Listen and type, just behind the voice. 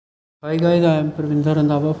Hi guys, I am Pravinder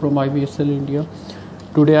Randhawa from IBSL India.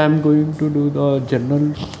 Today I am going to do the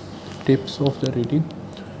general tips of the reading.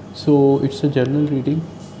 So it's a general reading,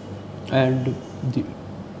 and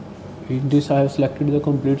in this I have selected the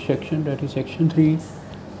complete section, that is section 3.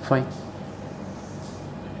 Fine.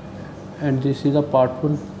 And this is a part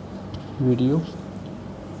 1 video.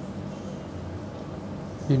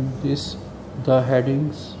 In this the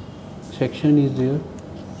headings section is there,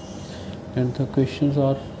 and the questions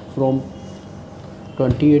are from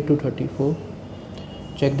 28 to 34.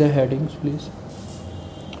 Check the headings please.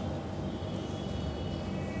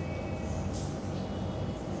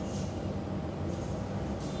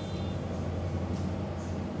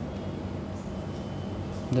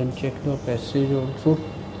 Then check the passage also.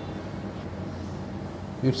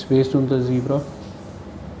 It's based on the zebra.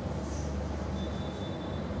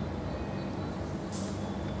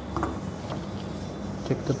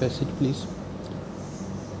 Check the passage please.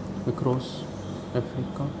 Across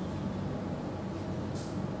Africa.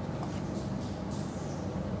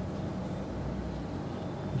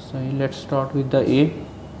 So let's start with the A.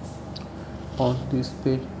 On this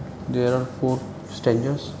page there are 4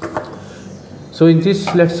 stanzas. So in this,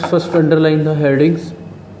 let's first underline the headings.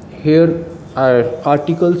 Here are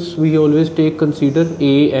articles we always consider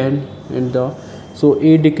A and the. So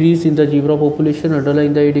A decrease in the zebra population,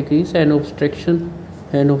 underline the A decrease, and obstruction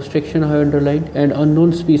I have underlined, and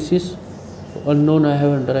unknown species, unknown I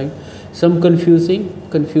have underlined. Some confuse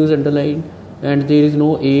underlined, and there is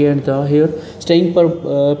no A and the here. Staying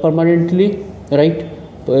permanently, right,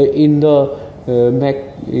 in the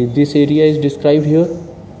this area is described here.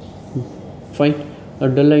 Fine,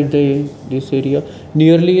 underline this area.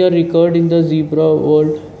 Nearly a record in the zebra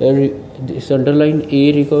world, this underline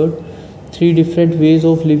A record. 3 different ways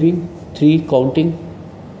of living, 3 counting,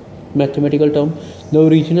 mathematical term. The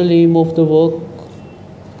original aim of the work.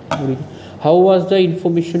 How was the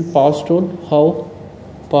information passed on? How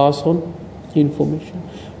pass on information?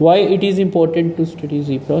 Why it is important to study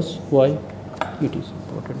zebras? Why it is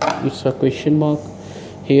important? It's a question mark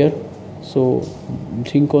here. So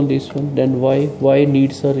think on this one. Then why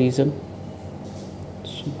needs a reason.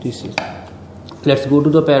 So this is. Let's go to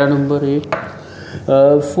the para number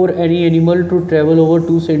A. For any animal to travel over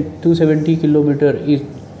 270 kilometers is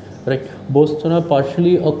right. Bostona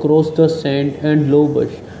partially across the sand and low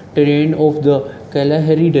bush terrain of the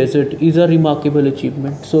Kalahari Desert is a remarkable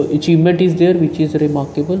achievement. So achievement is there, which is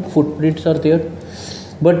remarkable. Footprints are there,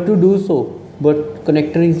 but to do so, but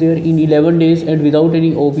connector is there in 11 days and without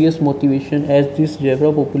any obvious motivation, as this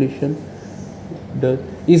zebra population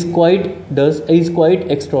is quite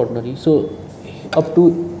extraordinary. So up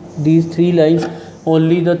to these 3 lines,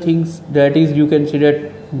 only the things that is you can say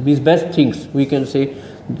that these best things we can say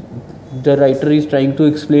the writer is trying to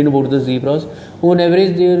explain about the zebras. On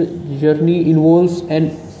average, their journey involves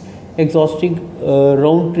an exhausting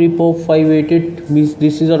round trip of 588, means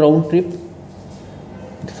this is a round trip,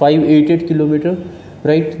 588 kilometer,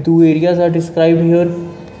 right? 2 areas are described here,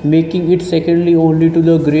 making it secondly only to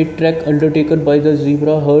the great trek undertaken by the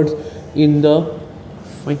zebra herds in the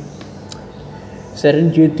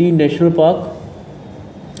Serengeti National Park.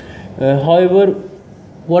 However,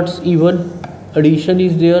 what's even addition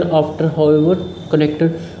is there after, however,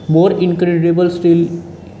 connected. More incredible still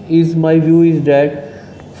is my view is that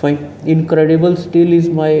incredible still is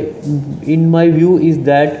in my view is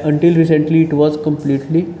that until recently it was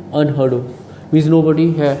completely unheard of, means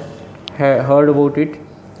nobody had heard about it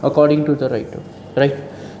according to the writer, right?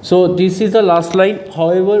 So this is the last line.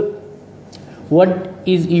 However, what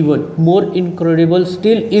is even more incredible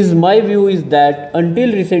still is my view is that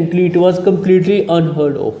until recently it was completely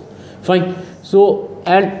unheard of. Fine. So,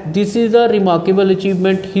 and this is a remarkable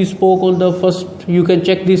achievement. He spoke on the first, you can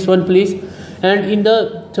check this one please. And in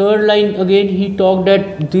the 3rd line again he talked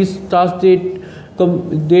that this task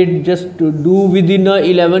they just do within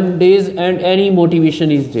 11 days and any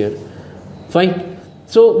motivation is there. Fine.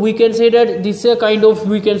 So we can say that this is a kind of,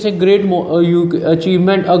 we can say, great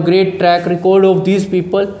achievement, a great track record of these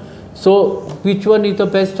people. So which one is the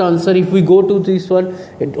best answer? If we go to this one,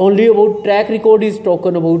 only about track record is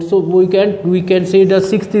talking about. So we can say the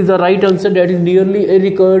 6th is the right answer, that is nearly a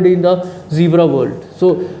record in the zebra world.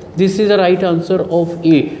 So this is the right answer of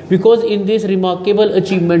A, because in this remarkable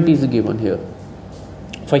achievement is given here.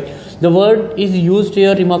 Fine. The word is used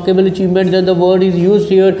here, remarkable achievement, then the word is used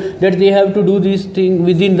here that they have to do this thing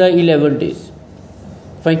within the 11 days.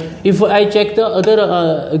 Fine. If I check the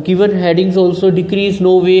other given headings also, decrease,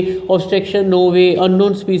 no way, obstruction, no way,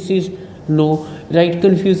 unknown species, no, right,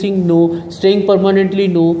 confusing, no, staying permanently,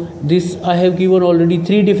 no. This I have given already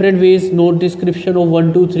 3 different ways, no description of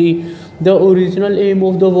 1, 2, 3. the original aim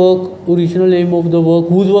of the work,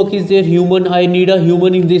 whose work is there? Human. I need a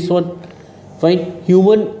human in this one. Fine,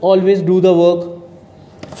 human always do the work.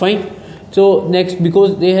 Fine. So next,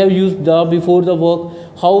 because they have used the before the work,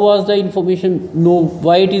 how was the information? No,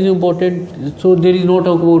 why it is important? So there is no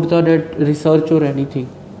talk about that research or anything.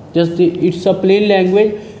 Just it's a plain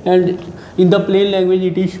language, and in the plain language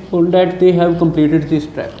it is shown that they have completed this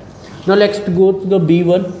track. Now let's go to the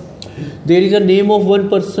B1. There is a name of one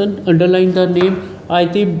person, underline the name. I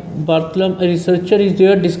think Bartlam, a researcher, is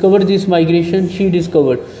there, discovered this migration. She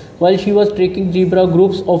discovered while she was tracking zebra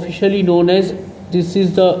groups, officially known as, this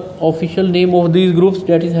is the official name of these groups,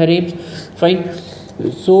 that is harems. Fine.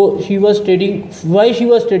 So she was studying. Why she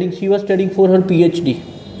was studying? She was studying for her PhD.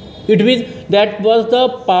 It means that was the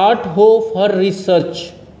part of her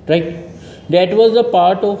research, right? That was the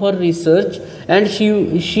part of her research, and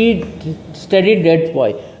she studied that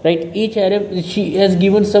why, right? Each harem, she has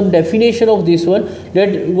given some definition of this one,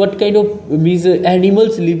 that what kind of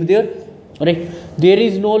animals live there, right? There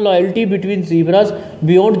is no loyalty between zebras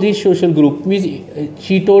beyond this social group. Means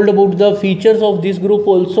she told about the features of this group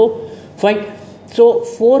also. Fine. So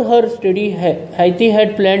for her study, Haiti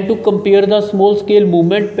had planned to compare the small scale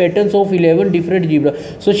movement patterns of 11 different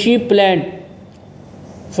zebras. So she planned,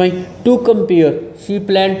 fine, to compare. She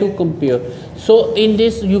planned to compare. So in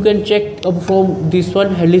this you can check from this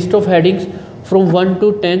one, a list of headings from 1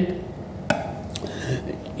 to 10.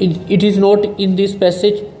 It is not in this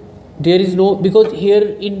passage. There is no, because here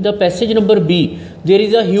in the passage number B, there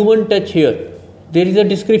is a human touch here. There is a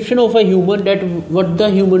description of a human, that what the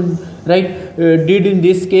human, right, did in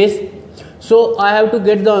this case. So I have to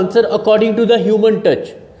get the answer according to the human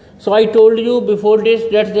touch. So I told you before this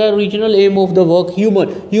that the original aim of the work,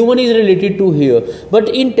 human is related to here. But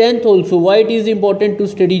in 10th also, why it is important to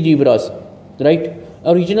study zebras, right?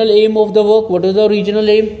 Original aim of the work, what is the original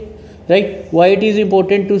aim? Right? Why it is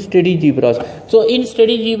important to study zebras? So in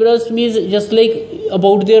study zebras means just like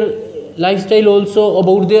about their lifestyle also,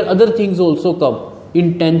 about their other things also come.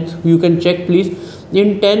 In 10th, you can check please.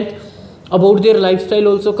 In 10th, about their lifestyle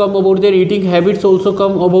also come, about their eating habits also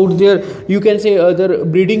come, about their, you can say, other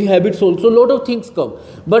breeding habits also. Lot of things come.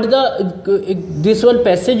 But this one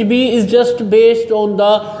passage B is just based on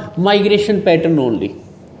the migration pattern only.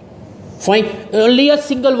 Fine. Only a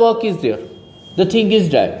single work is there. The thing is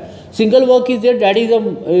that single work is there, that is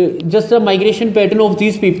just a migration pattern of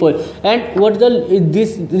these people. And what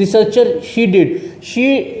this researcher she did,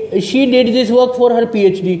 she did this work for her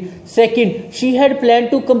PhD. Second, she had planned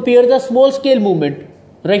to compare the small scale movement,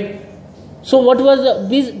 right? So what was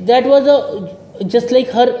this? That was just like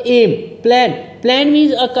her aim. Plan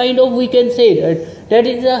means a kind of, we can say that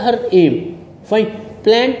is her aim. Fine.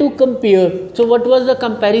 Plan to compare. So what was the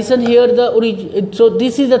comparison here? So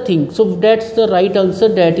this is the thing. So that's the right answer.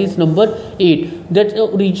 That is number 8. That's the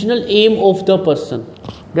original aim of the person.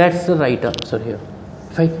 That's the right answer here.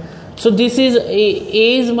 Fine. So this is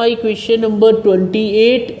A is my question number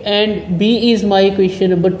 28 and B is my question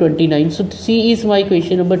number 29. So C is my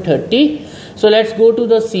question number 30. So let's go to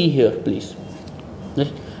the C here, please.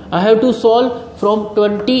 I have to solve from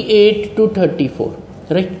 28 to 34.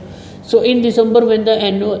 Right. So in December, when the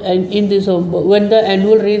annual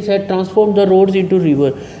rains had transformed the roads into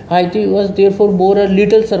river, Haiti was therefore more a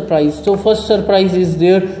little surprise. So first surprise is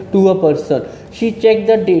there to a person. She checked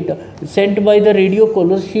the data sent by the radio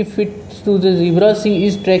callers. She fits to the zebra. She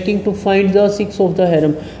is tracking to find the 6 of the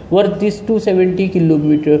harem. Worth this 270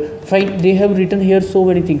 kilometer. Fine. They have written here so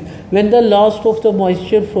many things. When the last of the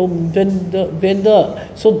moisture from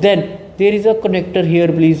so then. There is a connector here,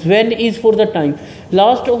 please. When is for the time.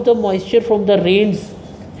 Last of the moisture from the rains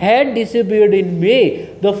had disappeared in May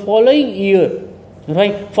the following year.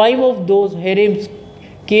 Right? 5 of those harems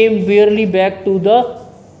came barely back to the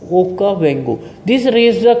Okavango. This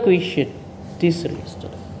raised the question.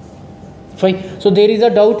 Fine. So there is a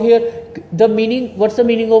doubt here. The meaning. What's the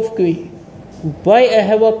meaning of question? Why I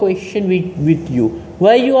have a question with you?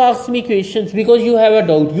 Why you ask me questions? Because you have a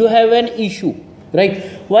doubt. You have an issue. Right?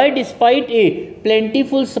 Why, despite a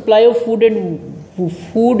plentiful supply of food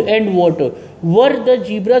and water, were the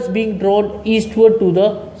zebras being drawn eastward to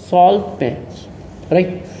the salt pans?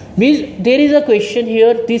 Right? Means there is a question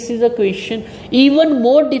here. This is a question. Even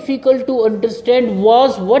more difficult to understand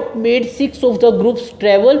was what made 6 of the groups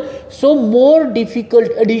travel. So more difficult.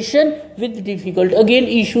 Addition with difficult. Again,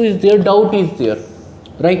 issue is there. Doubt is there.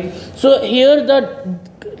 Right? So here the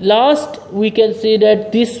last, we can say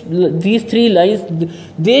that these 3 lines,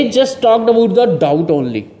 they just talked about the doubt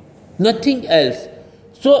only, nothing else.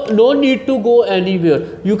 So no need to go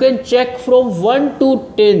anywhere. You can check from 1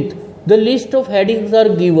 to 10th. The list of headings are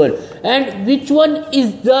given, and which one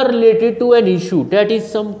is the related to an issue. That is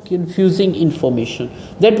some confusing information,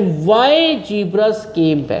 that why zebras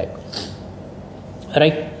came back,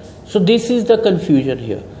 right? So this is the confusion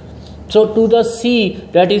here. So to the C,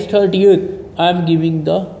 that is 30th, I am giving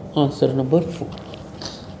the answer number 4.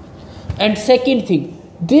 And second thing,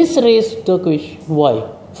 this raised the question why,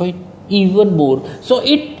 fine, even more. So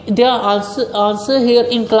the answer here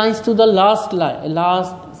inclines to the last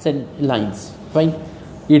lines, fine.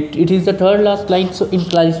 It is the third last line, so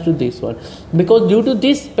inclines to this one, because due to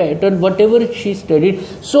this pattern, whatever she studied,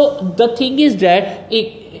 so the thing is that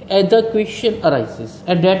the question arises,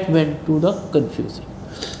 and that went to the confusing.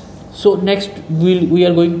 So next we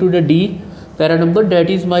are going to the D para number. That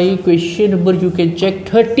is my question number, you can check,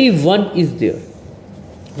 31 is there,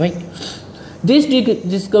 right? This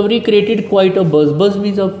discovery created quite a buzz. Buzz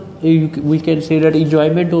means we can say that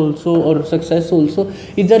enjoyment also, or success also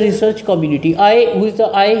in the research community. Who is the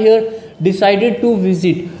I here, decided to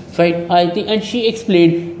visit, fine, I think, and she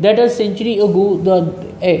explained that a century ago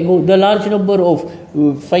the large number of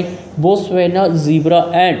Botswana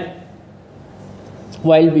zebra and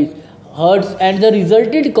wild beast herds and the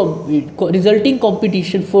resulting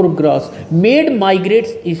competition for grass made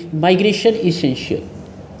migration essential.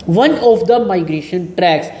 One of the migration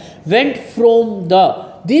tracks went from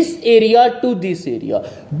this area to this area,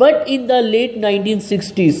 but in the late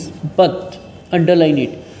 1960s, but underline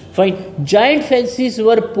it, fine, giant fences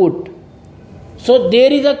were put. So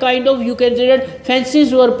there is a kind of, you can say that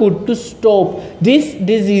fences were put to stop this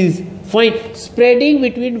disease, fine, spreading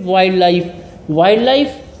between wildlife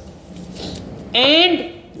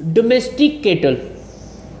and domestic cattle.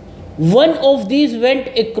 One of these went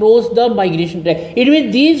across the migration track. It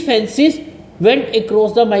means these fences went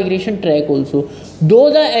across the migration track also. Though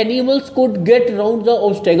the animals could get around the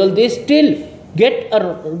obstacle, they still get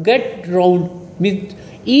around. Means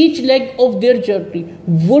each leg of their journey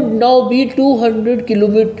would now be 200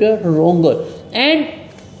 kilometers longer, and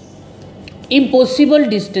impossible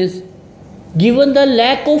distance given the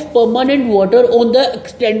lack of permanent water on the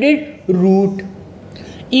extended route.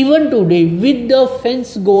 Even today, with the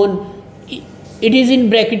fence gone, it is in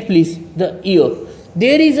bracket please, the year,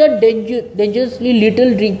 there is a dangerously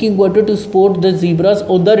little drinking water to support the zebras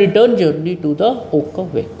on the return journey to the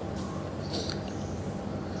Okaweko.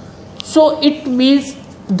 So it means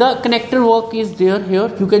the connector work is there here,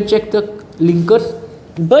 you can check the linkers.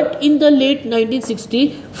 But in the late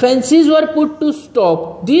 1960s, fences were put to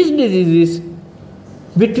stop these diseases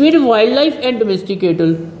between wildlife and domestic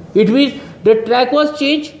cattle. It means the track was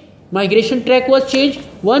changed, migration track was changed.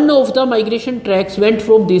 One of the migration tracks went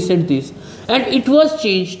from this and this, and it was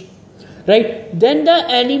changed, right? Then the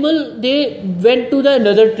animal, they went to the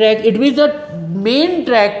another track. It means the main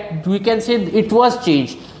track, we can say, it was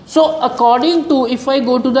changed. So according to, if I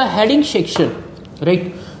go to the heading section,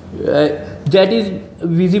 right, that is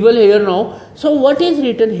visible here now. So what is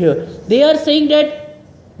written here? They are saying that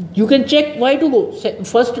you can check why to go.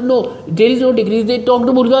 First, no, there is no decrease. They talked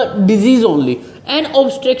about the disease only and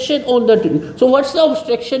obstruction on the tree. So what's the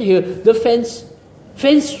obstruction here? The fences.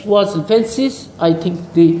 I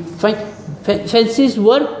think the fences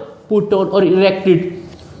were put on or erected.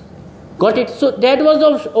 Got it? So that was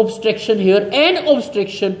the obstruction here, and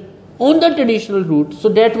obstruction on the traditional route. So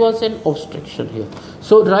that was an obstruction here.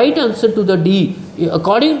 So right answer to the D,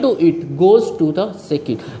 according to it, goes to the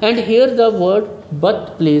second. And here the word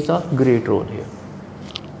but plays a great role here.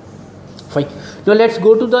 Fine. Now let's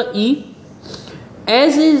go to the E.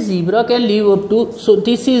 As a zebra can live up to, so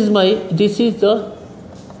this is the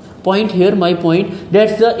point here, my point,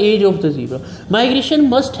 that's the age of the zebra. Migration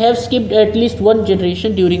must have skipped at least one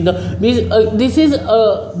generation during the, this is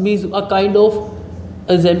a kind of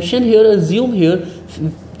assumption here, assume here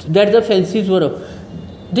that the fences were up.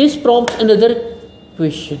 This prompts another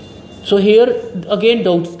question. So here again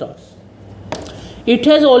doubt starts. It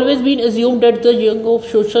has always been assumed that the young of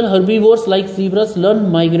social herbivores like zebras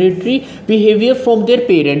learn migratory behavior from their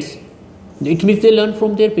parents. It means they learn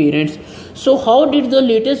from their parents. So how did the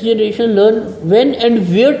latest generation learn when and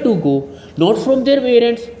where to go? Not from their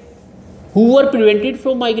parents who were prevented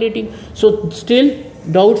from migrating. So still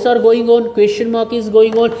doubts are going on, question mark is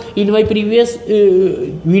going on. In my previous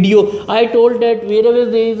video, I told that wherever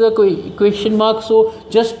there is a question mark, so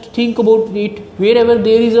just think about it. Wherever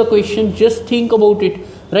there is a question, just think about it,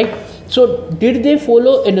 right? So did they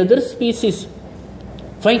follow another species?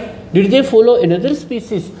 Fine. Did they follow another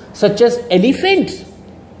species such as elephants?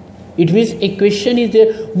 It means a question is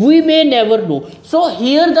there. We may never know. So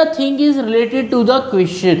here the thing is related to the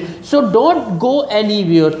question. So don't go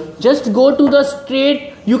anywhere. Just go to the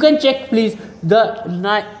straight. You can check please the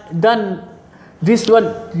This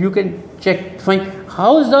one you can check, fine.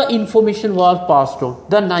 How the information was passed on?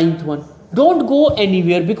 The ninth one. Don't go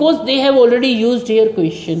anywhere because they have already used here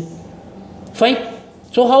question. Fine.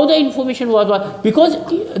 So how the information was passed? Because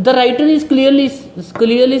the writer is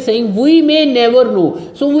clearly saying we may never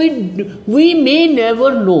know. So we may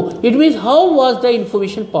never know. It means how was the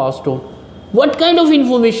information passed on? What kind of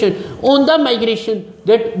information on the migration,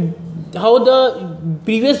 that how the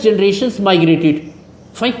previous generations migrated?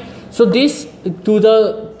 Fine. So this to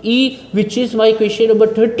the E, which is my question number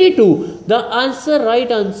 32. The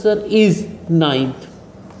right answer is 9th.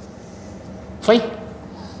 Fine.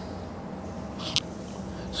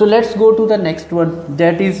 So let's go to the next one,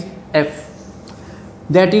 that is F.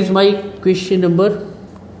 That is my question number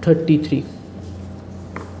 33.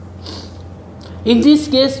 In this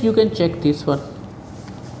case you can check this one.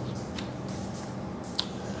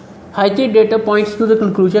 Haiti data points to the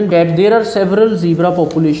conclusion that there are several zebra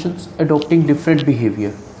populations adopting different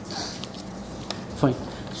behavior. Fine.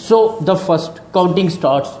 So the first counting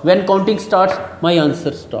starts. When counting starts, my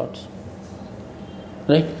answer starts.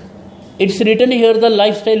 Right? It's written here the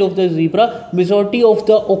lifestyle of the zebra. Majority of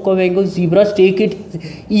the Okavango zebras take it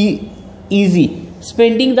easy,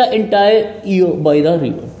 spending the entire year by the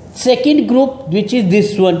river. Second group, which is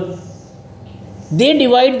this one, they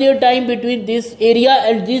divide their time between this area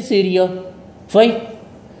and this area. Fine.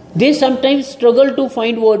 They sometimes struggle to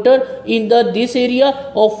find water in this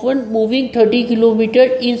area, often moving 30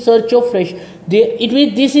 kilometers in search of fresh. It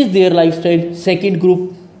means this is their lifestyle. Second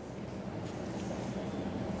group.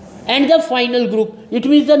 And the final group, it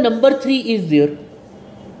means the number 3 is there.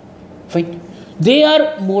 Fine. They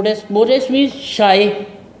are modest. Modest means shy.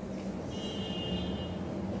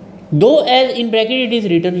 Though as in bracket it is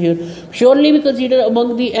written here, surely we consider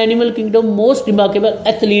among the animal kingdom most remarkable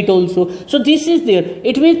athlete also. So this is there.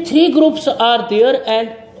 It means 3 groups are there,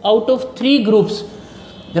 and out of 3 groups,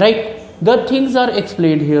 right, the things are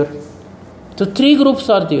explained here. So 3 groups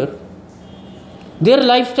are there. Their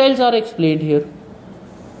lifestyles are explained here.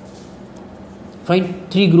 Fine.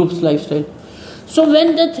 3 groups lifestyle. So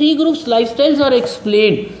when the 3 groups lifestyles are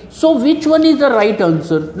explained, so which one is the right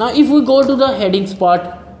answer? Now if we go to the headings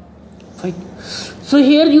part, fine. So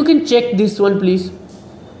here you can check this one, please.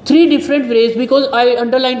 3 different ways, because I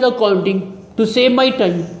underlined the counting to save my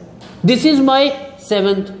time. This is my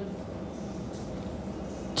 7th.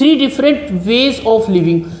 3 different ways of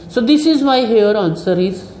living. So this is my here answer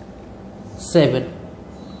is 7.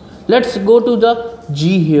 Let's go to the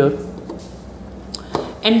G here.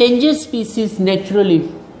 Endangered species naturally.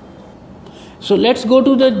 So let's go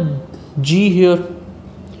to the G here.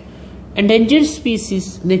 Endangered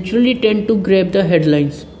species naturally tend to grab the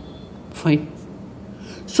headlines. Fine.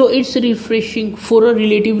 So it's refreshing for a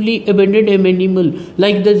relatively abandoned animal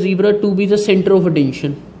like the zebra to be the center of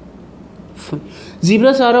attention. Fine.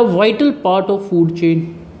 Zebras are a vital part of food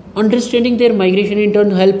chain. Understanding their migration in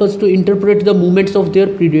turn help us to interpret the movements of their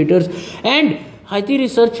predators, and Haiti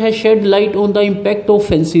research has shed light on the impact of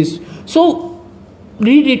fences. So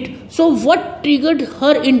read it. So what triggered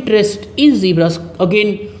her interest in zebras?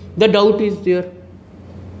 Again, the doubt is there.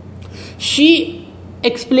 She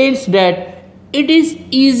explains that it is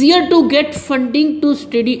easier to get funding to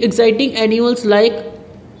study exciting animals like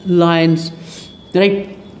lions,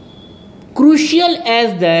 right? Crucial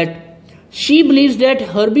as that, she believes that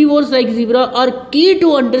herbivores like zebra are key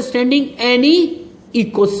to understanding any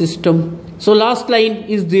ecosystem. So last line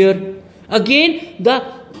is there. Again,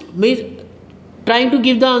 trying to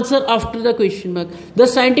give the answer after the question mark. The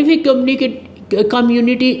scientific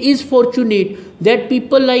community is fortunate that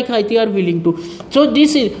people like Haiti are willing to. So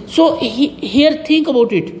this is, so here think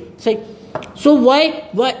about it. So why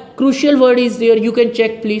crucial word is there? You can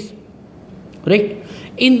check, please. Right?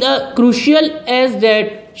 In the crucial as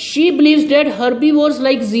that, she believes that herbivores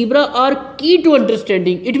like zebra are key to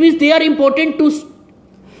understanding. It means they are important to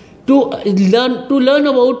learn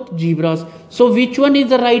about zebras. So which one is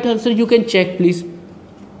the right answer? You can check, please.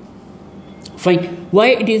 Fine. Why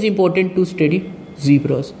it is important to study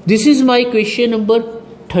zebras? This is my question number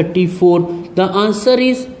 34. The answer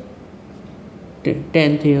is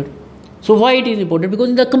 10th here. So why it is important? Because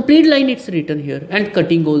in the complete line it's written here, and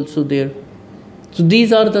cutting also there. So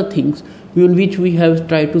these are the things in which we have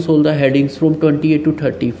tried to solve the headings from 28 to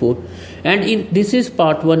 34. And this is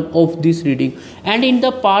part 1 of this reading. And in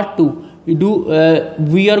the part 2,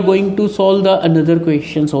 we are going to solve the another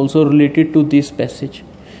questions also related to this passage.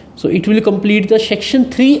 So it will complete the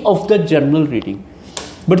section 3 of the journal reading.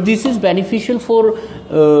 But this is beneficial for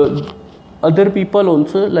other people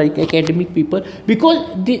also, like academic people, because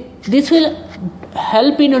this will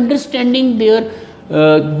help in understanding their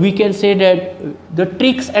we can say that the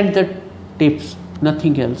tricks and the tips,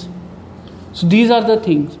 nothing else. So these are the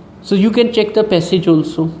things. So you can check the passage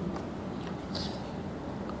also.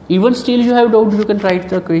 Even still you have doubt, you can write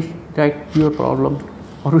the question, write your problem,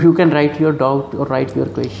 or you can write your doubt or write your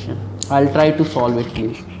question. I'll try to solve it,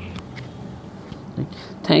 please.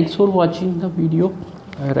 Thanks for watching the video.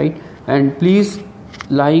 Alright, and please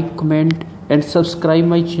like, comment and subscribe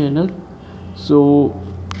my channel. So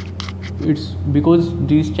it's because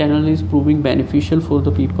this channel is proving beneficial for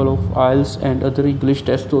the people of IELTS and other English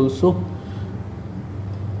tests also.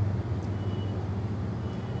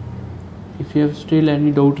 If you have still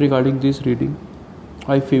any doubt regarding this reading,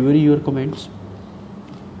 I favor your comments.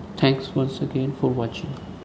 Thanks once again for watching.